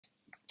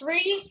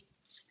3,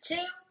 2,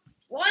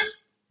 1,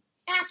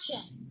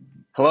 action!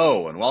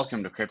 Hello and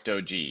welcome to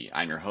Crypto G.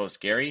 I'm your host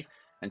Gary,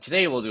 and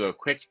today we'll do a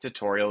quick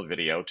tutorial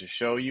video to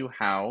show you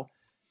how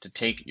to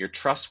take your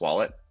Trust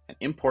wallet and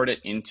import it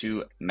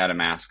into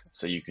Metamask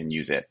so you can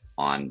use it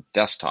on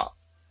desktop.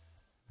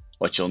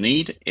 What you'll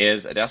need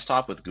is a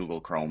desktop with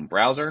Google Chrome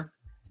browser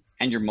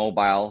and your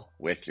mobile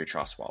with your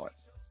Trust wallet.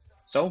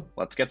 So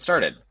let's get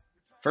started.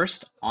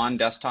 First, on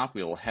desktop,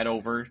 we will head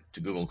over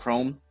to Google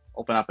Chrome,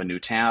 open up a new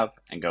tab,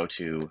 and go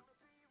to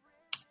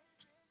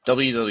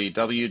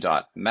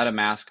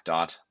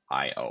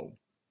www.metamask.io.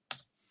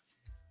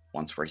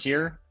 Once we're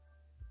here,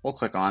 we'll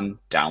click on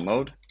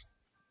Download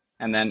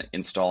and then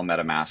Install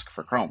Metamask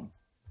for Chrome.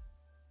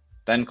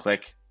 Then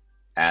click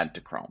Add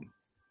to Chrome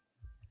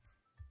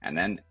and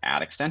then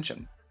Add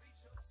Extension.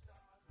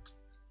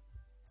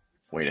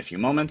 Wait a few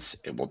moments,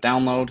 it will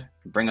download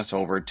and bring us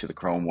over to the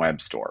Chrome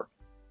Web Store.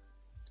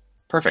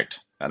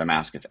 Perfect,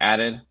 Metamask is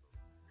added.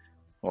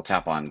 We'll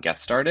tap on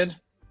Get Started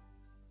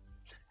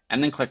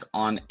and then click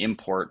on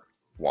Import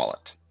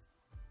Wallet.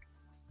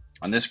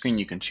 On this screen,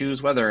 you can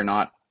choose whether or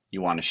not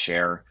you want to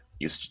share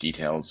usage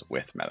details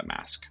with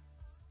Metamask.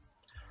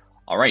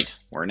 All right,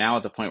 we're now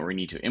at the point where we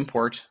need to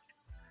import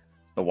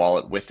the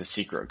wallet with the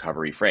secret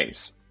recovery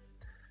phrase.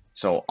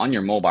 So on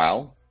your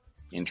mobile,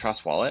 in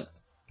Trust Wallet,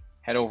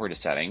 head over to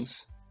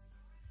Settings,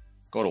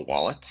 go to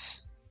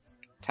Wallets,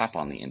 tap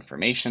on the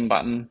Information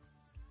button,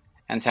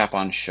 and tap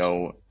on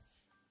Show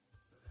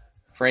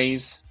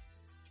Phrase,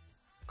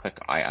 click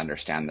I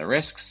understand the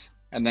risks,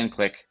 and then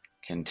click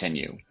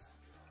Continue.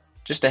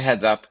 Just a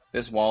heads up,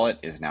 this wallet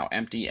is now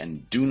empty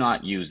and do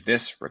not use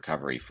this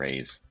recovery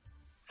phrase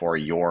for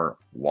your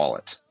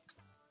wallet.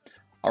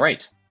 All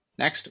right,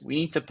 next we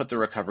need to put the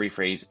recovery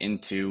phrase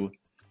into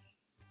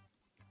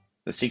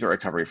the secret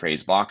recovery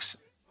phrase box.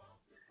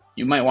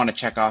 You might want to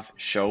check off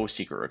Show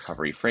Secret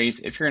Recovery Phrase.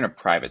 If you're in a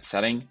private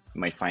setting,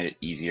 you might find it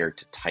easier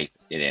to type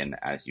it in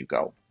as you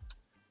go.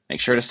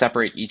 Make sure to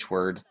separate each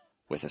word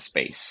with a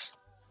space.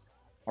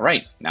 All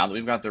right, now that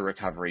we've got the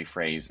recovery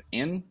phrase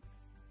in,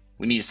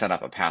 we need to set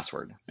up a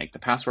password. Make the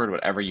password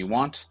whatever you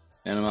want,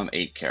 minimum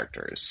 8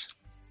 characters.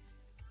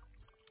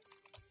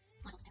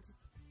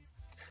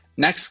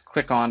 Next,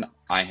 click on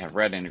I have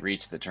read and agreed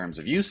to the terms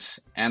of use,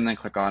 and then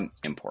click on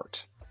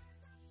Import.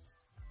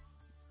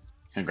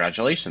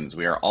 Congratulations,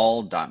 we are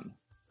all done.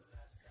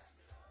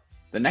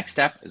 The next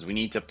step is we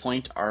need to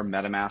point our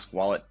Metamask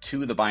wallet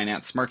to the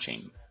Binance Smart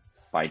Chain.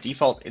 By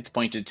default, it's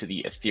pointed to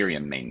the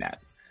Ethereum mainnet.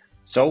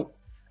 So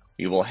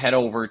we will head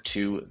over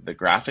to the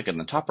graphic in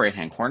the top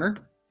right-hand corner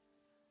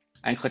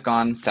and click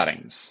on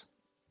Settings.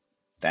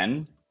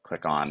 Then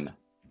click on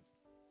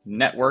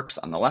Networks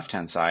on the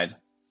left-hand side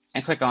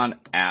and click on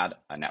Add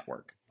a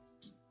Network.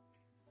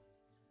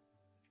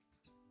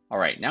 All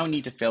right, now we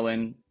need to fill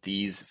in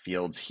these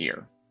fields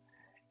here.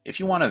 If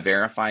you want to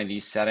verify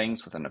these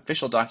settings with an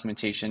official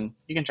documentation,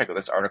 you can check out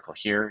this article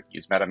here,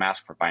 Use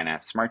Metamask for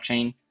Binance Smart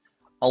Chain.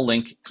 I'll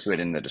link to it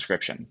in the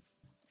description.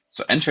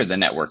 So enter the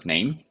network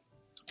name,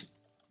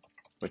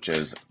 which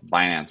is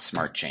Binance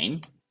Smart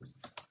Chain.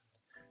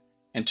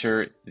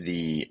 Enter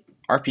the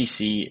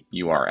RPC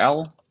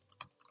URL.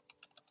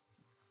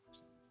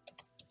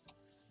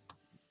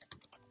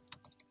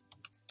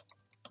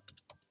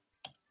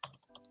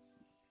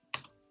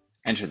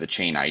 Enter the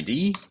chain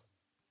ID.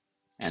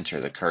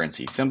 Enter the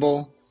currency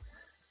symbol,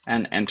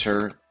 and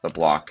enter the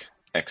block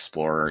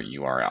explorer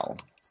URL.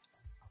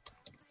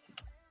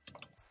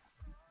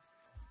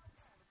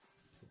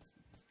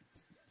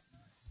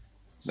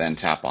 Then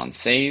tap on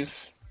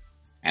Save,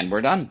 and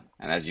we're done.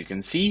 And as you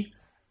can see,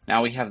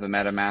 now we have the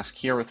MetaMask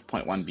here with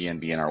 0.1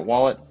 BNB in our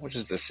wallet, which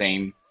is the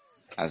same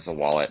as the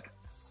wallet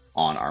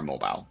on our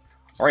mobile.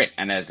 All right,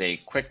 and as a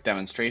quick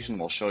demonstration,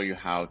 we'll show you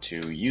how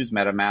to use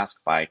MetaMask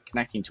by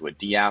connecting to a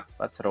dApp.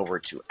 Let's head over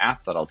to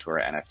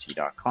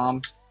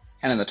app.altura.nft.com,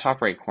 and in the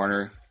top right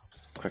corner,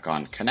 click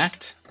on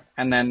Connect,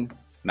 and then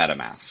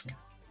MetaMask.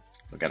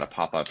 We'll get a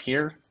pop-up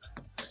here,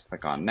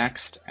 click on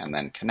Next, and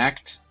then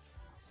Connect,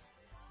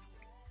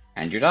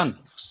 and you're done.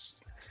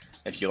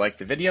 If you liked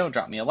the video,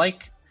 drop me a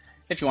like.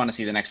 If you want to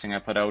see the next thing I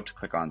put out,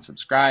 click on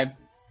subscribe,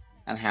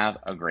 and have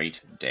a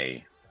great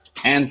day.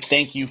 And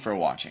thank you for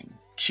watching.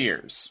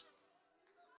 Cheers.